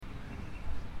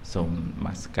សូមនម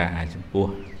ស្ការចំពោះ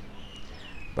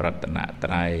ប្រតន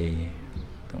ត្រ័យ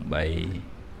ទាំង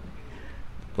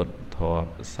3ពុទ្ធធម៌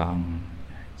ព្រះសង្ឃ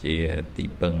ជាទី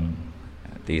ពឹង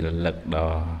ទីរលឹកដ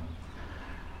ល់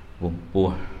វង្សពោះ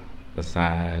ប្រសើ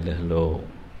រលើសលោក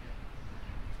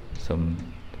សូម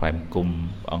ថ្វាយបង្គំ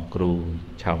ព្រះអង្គគ្រូ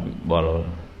ឆោមវិបុល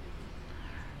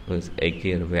ធ្វើសេចក្តី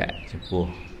គោរវៈចំពោះ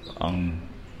ព្រះអង្គ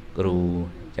គ្រូ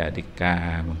ចាតិកា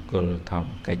មង្គលធម្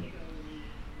មកិច្ច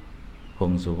ព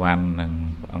ងសុវណ្ណនិង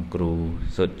ព្រះអង្គគ្រូ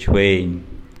សុទ្ធឆ្វេង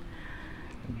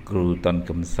គ្រូតន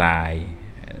កំសាយ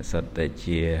សុទ្ធតែ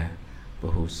ជាព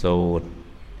ហុសូត្រ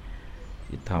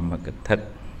ជាធម្មកថា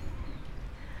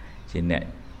ជាអ្នក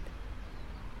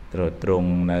ត្រ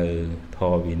ង់នៅធ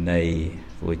ម៌វិន័យ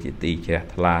ព្រោះជាទីជ្រះ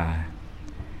ថ្លា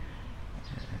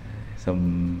សូម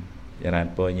ចរន្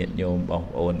តពរញាតិញោមបង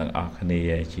ប្អូនទាំងអស់គ្នា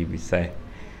ជាពិសេស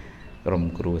ក្រុម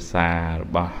គ្រួសាររ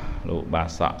បស់លោកបា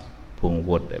សកភួង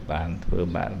វុឌ្ឍដែលបានធ្វើ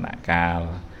មរណកាល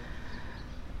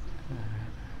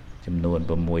ចំនួន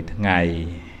6ថ្ងៃ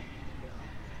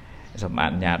សូមអ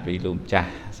នុញ្ញាតពីលោកម្ចា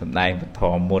ស់សម្ដែងពធ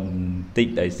មុនតិច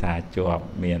ដោយសារជាប់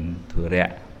មានធុ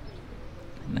រៈ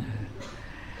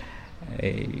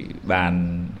បាន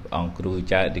អង្គគ្រូ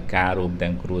ចៅអធិការរួម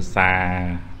ទាំងគ្រួសារ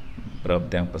ព្រម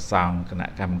ទាំងប្រសង់គណៈ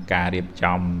កម្មការរៀប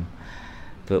ចំ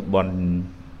ធ្វើបុណ្យ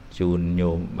ជូន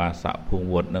ញោមបាសកភួង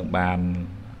វុឌ្ឍនឹងបាន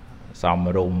សម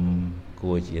រម្យ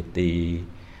គួរជាទី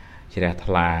ជ្រះ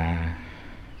ថ្លា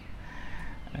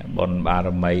បុណ្យបារ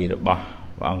មីរបស់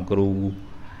ព្រះអង្គគ្រូ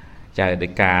ចៅអធិ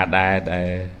ការដែល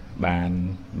បាន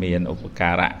មានឧប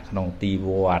ការៈក្នុងទីវ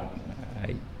ត្តហើ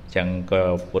យចឹងក៏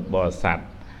ពុទ្ធបរិស័ទ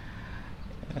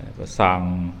ប្រសង់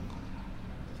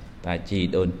តាជី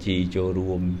ដូនជីចូល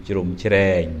រួមជ្រុំជ្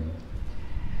រែង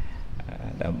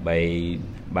ដើម្បី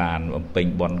បានបំពេញ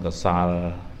បុណ្យកុសល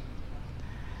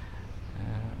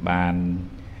បាន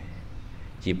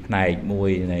ជាផ្នែកមួ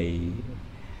យនៃ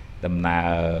ដំណើ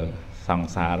រសង្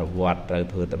សារវដ្តត្រូវ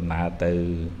ធ្វើដំណើរទៅ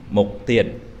មុខទៀត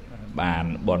បាន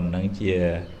បុណ្យនឹងជា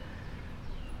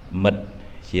មិត្ត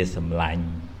ជាសម្លាញ់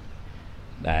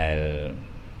ដែល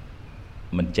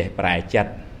មិនចេះប្រែចិត្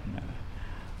ត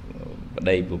ប្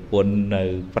តីប្រពន្ធនៅ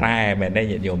ប្រែមែនទេ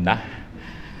ញាតិញោមណា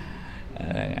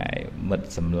មិត្ត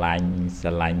សម្លាញ់ស្រ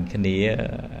ឡាញ់គ្នា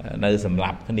នៅសម្លា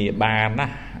ប់គ្នាបានណា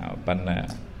ប៉ុន្តែ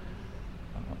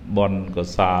បុណ្យកុ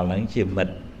សលហ្នឹងជាមិ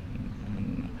ត្ត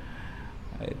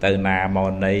ទៅណាមក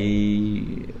ណី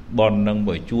បុណ្យហ្នឹង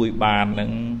បើជួយបានហ្នឹ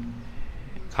ង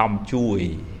ខំជួយ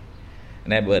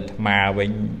ណែបើអាត្មាវិ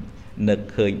ញនឹក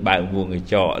ឃើញបើកវងកញ្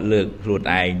ចក់លើកខ្លួន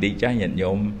ឯងតិចចាស់ញាតិ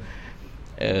ញោម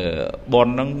បុ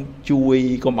ណ្យហ្នឹងជួយ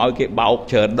កុំឲ្យគេបោក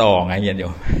ច្រើនដងហ្នឹងញាតិញោ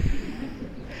ម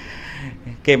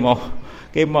គេម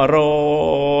ករ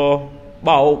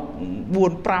បោក4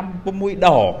 5 6ដ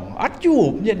ងអត់ជួប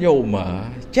ញាតិញោម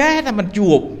ចេះតែមិន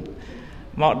ជួប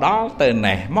មកដល់ទៅ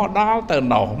ណេះមកដល់ទៅ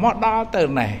ណោះមកដល់ទៅ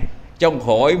ណេះចុង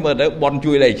ក្រោយមើលទៅបន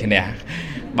ជួយលេខឈ្នះ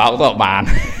បោកទៅបាន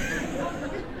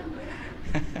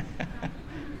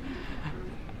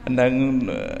នឹង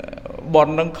បន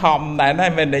នឹងខំដែរណា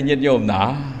មែនទេញាតិញោមណា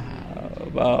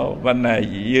បើប៉ុន្តែ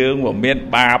យើងក៏មាន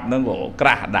បាបនឹងក៏ក្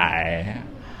រាស់ដែរ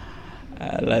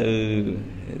ឥឡូវ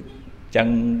ចឹង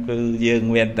គឺយើង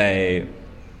មានតែ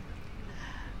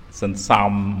សន្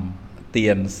សំទា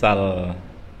នសិល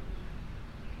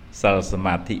ស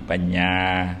មាធិបញ្ញា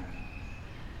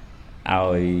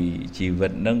ឲ្យជីវិ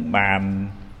តនឹងបាន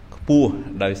ខ្ពស់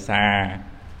ដោយសារ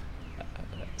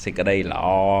សេចក្តីល្អ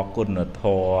គុណធ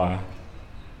ម៌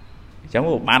អញ្ចឹង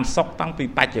បានសុខតាំងពី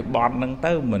បច្ចុប្បន្នហ្នឹង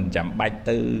ទៅមិនចាំបាច់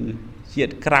ទៅជា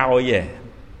តិក្រោយទេ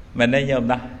មែនទេញោម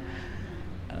ណា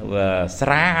ស្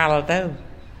រាលទៅ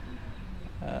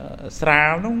ស្រា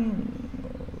លនោះ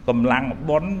កម្លាំង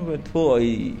បុណ្យវាធ្វើឲ្យ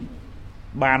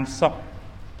បានសុខ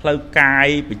ផ្លូវកាយ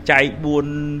បច្ច័យ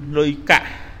4លុយកាក់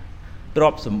ទ្រ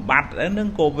ព្យសម្បត្តិហ្នឹង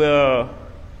ក៏វា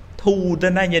ធូរទៅ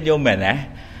ណាញាតិញោមមែនណា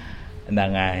ហ្នឹ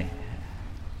ងហើយ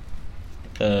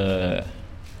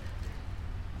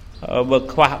បើ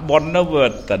ខ្វះបុណ្យនោះវា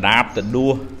តដាបតដួ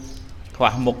សខ្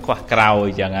វះមុខខ្វះក្រោយ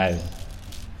ចឹងហើយ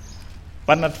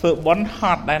ប៉ុន្តែធ្វើបុណ្យហ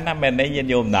ត់ដែរណាមែនទេញាតិ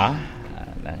ញោមណា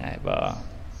ហ្នឹងហើយបើ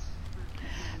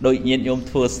ដូចញាតិញោម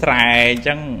ធ្វើស្រែអញ្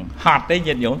ចឹងហត់ទេ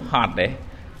ញាតិញោមហត់ទេ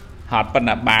ហត់ប៉ុន្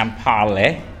តែបានផលទេ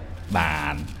បា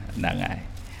នហ្នឹងហើយ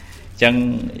អញ្ចឹង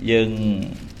យើង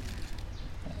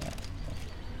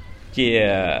ជា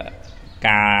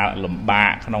ការលំបា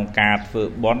កក្នុងការធ្វើ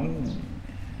បុណ្យ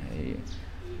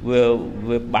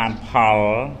វាបានផល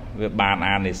វាបាន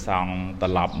អានិសង្សត្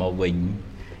រឡប់មកវិញ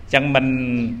អញ្ចឹង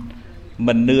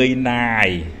មិននឿយណាយ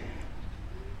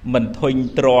មិនធុញ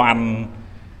ទ្រាន់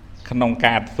ក្នុង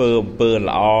ការធ្វើអំពើ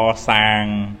ល្អសាង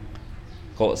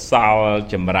កុសល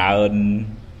ចម្រើន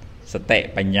สเตะ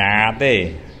ปัญญาเต้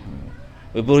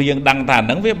vì vừa dương đăng thà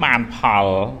nắng với bàn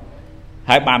phò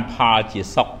hai bàn phò chỉ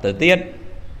sọc từ tiết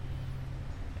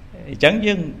chẳng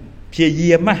dương chia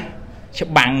diêm á chứ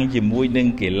bằng chỉ mũi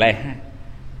nâng kỷ lệ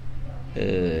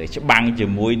chứ bằng chỉ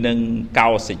mũi nâng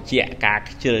cao sẽ chẹ các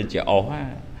chơi chỉ ố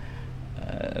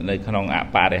nơi không ạ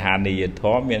bà để hà này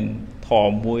thó miền thò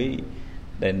mũi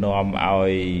để nòm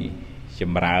oi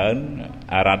chìm ra ơn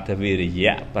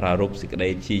arataviriya para rụp sự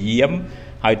đây chia diêm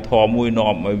hai thò mũi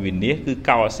nòm ở vì nế cứ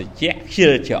cao sẽ chẹ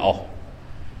chơi chỉ ố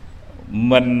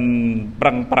mình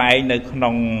bằng prai nơi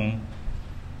không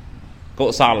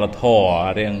cậu sao là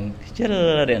thò riêng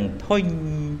chứ riêng thôi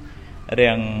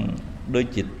riêng đôi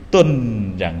chỉ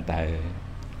tuần rằng tại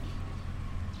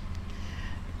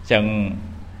chẳng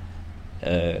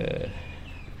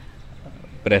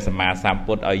Presama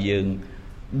Samput ở dương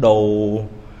đồ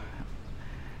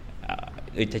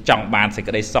trong bàn sẽ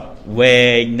cái đây sọc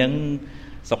về những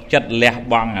sọc chất lẹ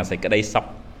băng sẽ cái đây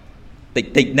sọc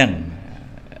tịch tịch nằng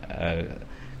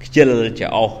chưa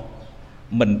chảo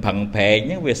mình phẳng phê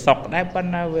những việc sọc đấy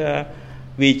bên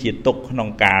vì chỉ tục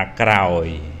nông cà cào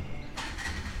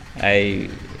ai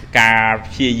cà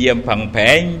chia diêm phẳng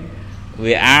phê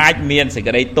vì ai miền sẽ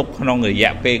cái đây tục nông người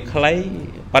dẹp về lấy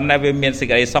bên này về miền sẽ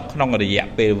cái đây sọc nông người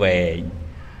dẹp về về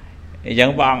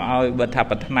giống băng ơi bên tháp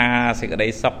bát na sẽ cái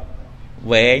đây sọc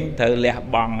về thơ lẹ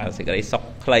băng sẽ cái đây sọc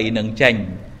lấy nâng tranh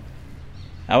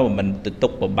áo mình tự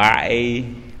tục vào bãi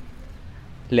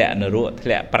lẹ nở ruột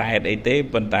lẹ prai đấy thế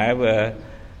bên tay và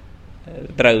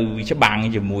từ chứ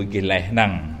bằng cho mùi kỳ lệ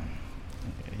năng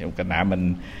trong cái nào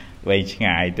mình về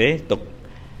ngày thế tục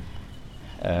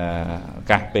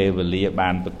các bề và lia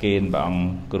bàn bậc kên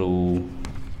bọn cừu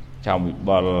trong bị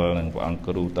bò bọn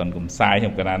cừu toàn cùng sai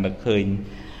trong cái nào nó khơi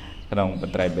cái nòng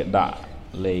bên tay bên đó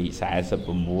lấy xài sập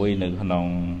mũi nữa cái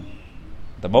nòng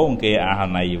ta bố kia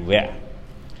hôm nay vẽ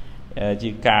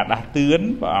chỉ cả đã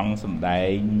tướng bọn sầm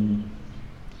đại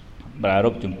bà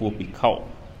rụp chúng phu bị khẩu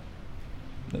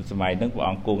สมัยนั้น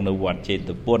bọn cungនៅវត្តចេត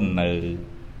ពុននៅ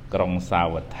ក្រុងសា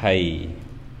វត្ថី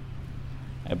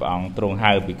ហើយព្រះអង្គទ្រង់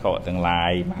ហៅភិក្ខុទាំងឡា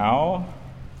យមក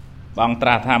ព្រះអង្គត្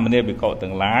រាស់ថាមនាភិក្ខុ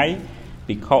ទាំងឡាយ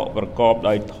ភិក្ខុប្រកប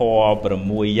ដោយធ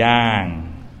ម៌6យ៉ាង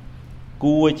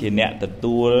គួរជាអ្នកទ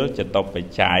ទួលចតុបច្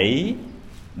ច័យ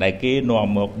ដែលគេនាំ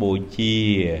មកបូជា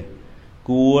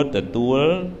គួរទទួល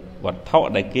វត្ថុ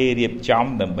ដែលគេរៀបចំ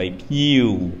ដើម្បីភ្ញៀវ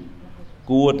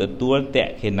គួរទទួលតេ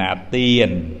ខេណាទាន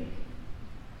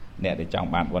អ្នកដែលចង់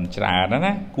បានបន់ច្រើន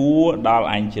ណាគួរដល់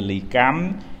អញ្ជលីកម្ម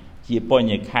ជាបញ្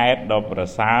ញខេត្តដ៏ប្រ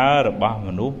សើររបស់ម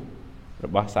នុស្សរ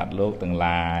បស់សត្វលោកទាំង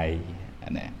ឡាយ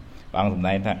ណាបងសម្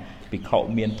ដែងថាភិក្ខុ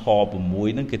មានធម៌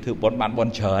6ហ្នឹងគេធ្វើបន់បានប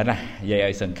ន់ច្រើនណានិយាយ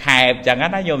ឲ្យសង្ខេបចឹង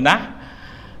ណាញោមណា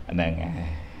ហ្នឹងហើយ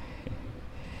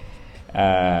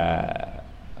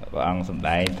បងសម្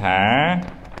ដែងថា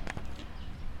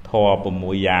ធម៌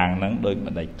6យ៉ាងហ្នឹងដូច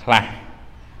មិនដេចខ្លះ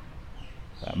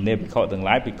នេះភិក្ខុទាំង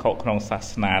ឡាយភិក្ខុក្នុងសាស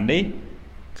នានេះ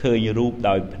ឃើញរូប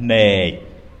ដោយភ្នែក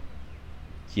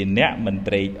ជាអ្នកមិន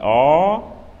ត្រេកអរ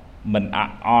មិនអា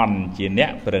ក់អន់ជាអ្ន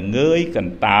កប្រងើយក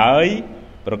ន្តើយ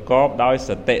ប្រកបដោយស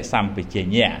តិសម្បជញ្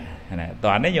ញៈណា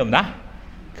តើនេះញោមណា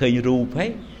ឃើញរូបហី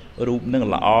រូបនឹង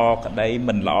ល្អក្តី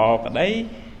មិនល្អក្តី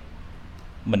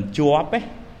មិនជាប់ទេ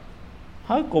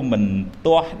ហើយក៏មិន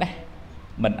ទាស់ដែរ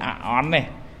មិនអាក់អន់ទេ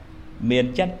មាន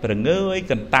ចិត្តប្រងើយ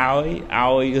កន្តើយ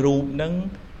ឲ្យរូបនឹង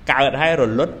កើតហើយរ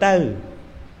លត់ទៅ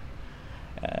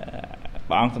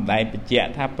ព្រះអង្គសម្ដែងបញ្ជាក់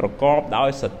ថាប្រកបដោយ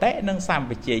សតិនិងសម្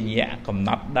បជញ្ញៈកំណ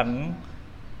ត់ដឹង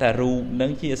តែរូបនឹ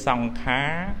ងជាសង្ខា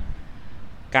រ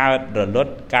កើតរល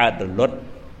ត់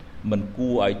មិនគួ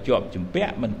រឲ្យជាប់ជំពា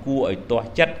ក់មិនគួរឲ្យទាស់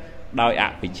ចិត្តដោយអ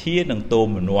វិជ្ជានិងទោ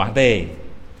មនស្សទេ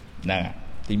ហ្នឹង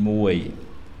ទី1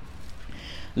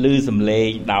ឮសំឡេង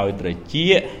ដោយត្រចៀ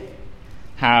ក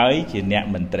ហើយជាអ្នក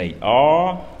មិនត្រេកអរ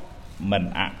មិន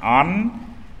អាក់អន់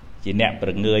ជាអ្នកប្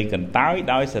រងើយកន្តើយ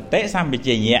ដោយសតិសម្បជ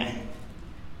ញ្ញៈ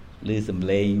ឮសំ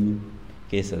ឡេង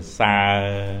គេសរសើ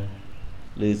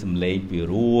រឮសំឡេងពី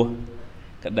រោះ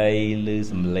ក្តីឮ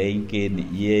សំឡេងគេនិ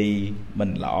យាយមិ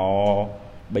នល្អ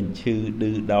បញ្ឈឺ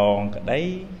ឌឺដងក្តី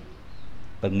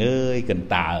ប្រងើយកន្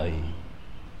តើយ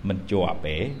មិនជាប់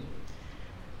ទេ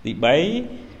ទី3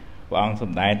ព្រះអង្គស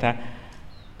ម្ដែងថា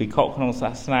ភិក្ខុក្នុង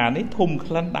សាសនានេះធំ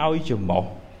ក្លិនដោយច្រមុះ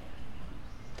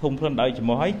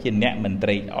ហើយជាអ្នកមិនត្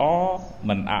រេកអរ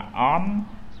មិនអាក់អន់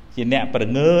ជាអ្នកប្រ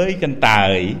ងើយកន្តើ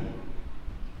យ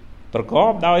ប្រក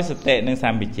បដោយសតិនិងស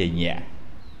ម្បជញ្ញៈ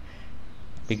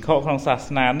ភិក្ខុក្នុងសាស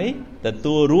នានេះទ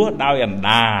ទួលរស់ដោយអណ្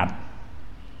ដាត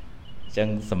អញ្ចឹង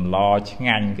សម្លឆ្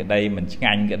ងាញ់ក្តីមិនឆ្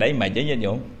ងាញ់ក្តីមិនអញ្ចឹងញាតិ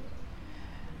ញោម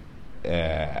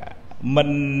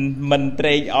មិនត្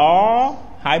រេកអរ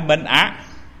ហើយមិនអាក់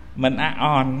mình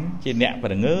on chỉ nẹt và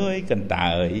ngơi cần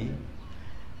tời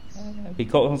vì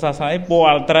cậu không sao sai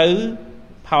bùa trứ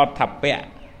phao thập bẹ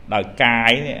đòi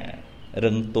cái nè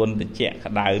rừng tuôn từ chẹt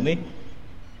đời ní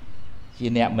chỉ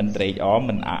nẹt mình trì ó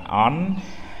mình on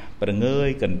và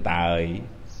ngơi cần tời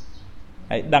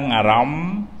hãy đăng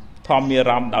rõm thom mi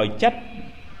rõm đòi chất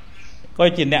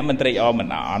coi chỉ nẹt mình trì ó mình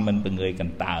on mình và người cần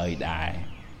tời đài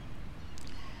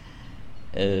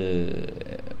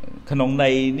khung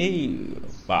này ní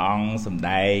bọn sầm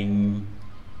đài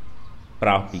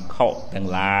bảo bị khổ thằng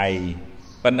lai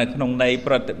bên này khung này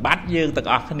bắt dương tất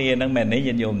cả những năng mền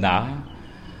ấy dùng đó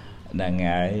là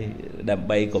ngày đầm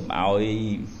bay cùng áo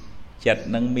chặt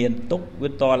năng miên túc với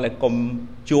to lại cùng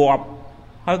chuột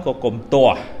hay có cùng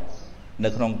to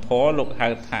được khung thó lục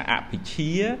hai áp bị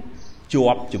chia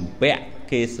chuột chùm bẹ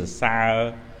kê sờ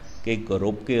xa cái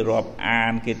group cái rộp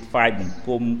an cái file mình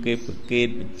cung cái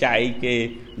chạy cái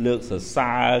lược sờ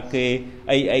xa cái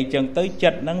ai chân tới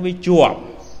chặt năng với chuột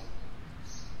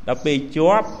đã bị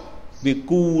chuột vì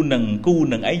cu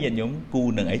nừng ấy nhận giống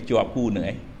cu nừng ấy chuột cu nừng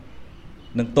ấy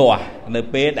nừng tòa nơi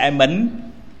pe đại mình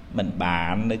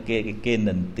bán nơi cái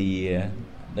nền tìa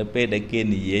nơi pe đại kia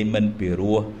gì mình bị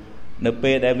rùa nơi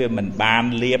pe đại về mình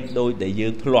bàn liệp đôi để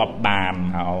giữ lọp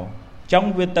bàn hậu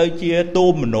trong việc tới chia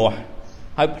tôm mình nọ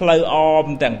hay play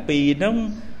om tàng pi nó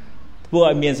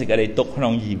vừa miền sẽ cái để tục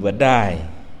không gì vừa đài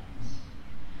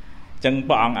chẳng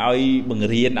bọn ai bằng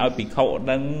riêng ai bị khổ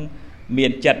đang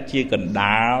miền chặt chia cần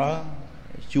đá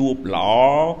chụp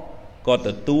lỏ có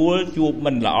từ túa chụp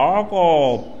mình lỏ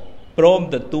có prom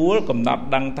từ túa cầm nắp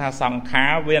đăng tha sang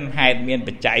khá viên hai miền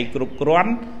bị chạy cục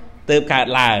rắn từ cả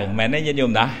là mẹ nó như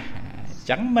nhôm đó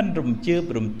chẳng mình rùm chưa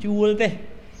rùm chua thế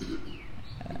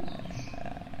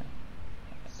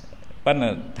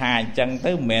bên thà chẳng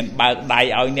tới miền bạc đầy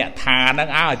ở nhẹ thà nó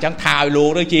áo chẳng thà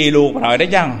luôn đó chi luôn rồi đấy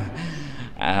chăng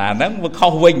nó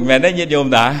không vinh mẹ nó như nhôm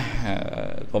đó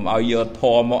còn ao vô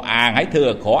thò một hãy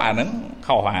thừa khó nó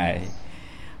không hài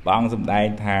bọn sầm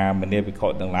đây thà mình đi bị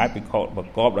khổ từng lái bị khổ và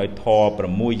có đôi thò và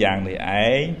mua vàng thì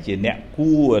ấy chỉ nẹt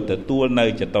cua từ tua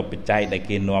nơi cho tôi bị chạy đại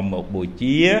kia nôm một buổi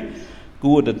chia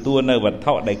cua từ tua nơi vật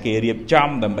thọ đại kia riệp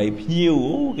trong tầm bảy phiêu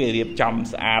kia riệp trong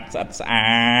sạch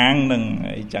sáng nâng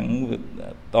chẳng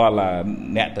to là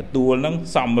nẹt từ tua nó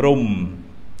xòm rùm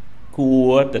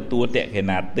cua từ tua tẹt cái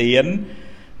nạt tiến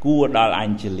cua đó là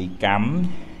anh chỉ lý cắm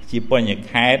chỉ bao nhiêu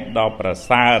khách đó bà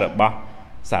xa rồi bó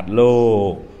sạch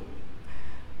lô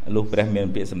lúc bây giờ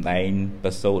mình bị sầm đầy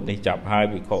bà sốt đi chọc hai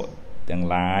bị khổទាំង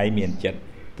ឡាយមានចិត្ត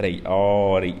ត្រេកអ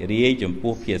ររីករាយចំ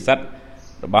ពោះភាសិទ្ធ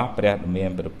របស់ព្រះមាន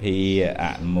ព្រះភិអ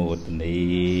នុមោទនី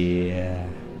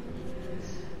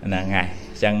ហ្នឹងហើយ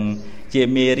ចឹងជា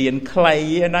មេរៀនខ្លី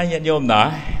ណាញាតិញោមណា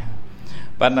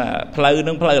ប៉ុន្តែផ្លូវ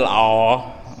នឹងផ្លូវល្អ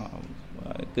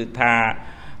គឺថា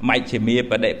មជ្ឈិមា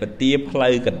បដិបទាផ្លូ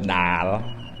វកណ្ដាល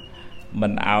មិ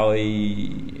នឲ្យ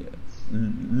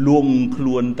លួងខ្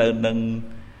លួនទៅនឹង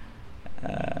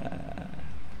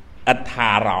អត្ថា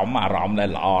រម្មណ៍អារម្មណ៍ដែល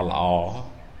ល្អ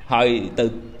ហើយទៅ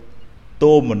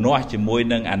តួមនោះជាមួយ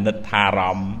នឹងអនិច្ចារ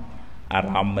ម្មណ៍អា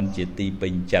រម្មណ៍មិនជាទីពេ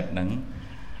ញចិត្តហ្នឹង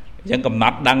អញ្ចឹងកំណ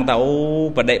ត់ដឹងថាអូ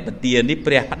បដិបទានេះ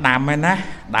ព្រះផ្ដាំហើយណា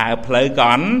ដើរផ្លូវ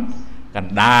ក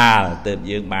ណ្ដាលទើប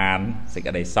យើងបានសេច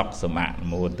ក្តីសុខសមៈ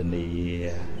មោទនី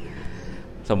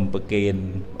សូមប្រគេន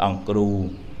អង្គគ្រូ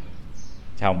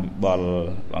ឆោមវិបុល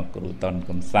អង្គគ្រូតន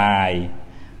កំសាយ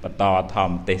បន្តធ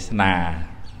ម្មទេសនា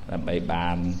ដើម្បីបា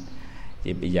ន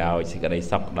ជាប្រយោជន៍សេចក្តី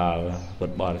សុខដល់ពុ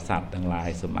ទ្ធបរិស័ទទាំងឡាយ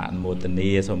សូមអនុមោទនា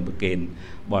សូមប្រគេន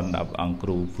បន់ដល់អង្គគ្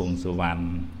រូភួងសុវណ្ណ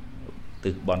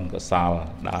ទិសបន់កុសល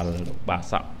ដល់លោកបា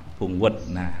សកភួងវុឌ្ឍ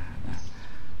ណា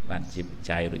បានជាបច្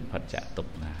ច័យរួចផុតចាកទុ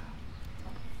ក្ខណា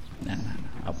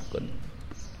អរគុណ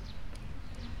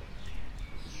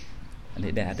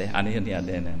នេះដែរអរ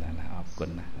គុ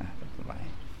ណណា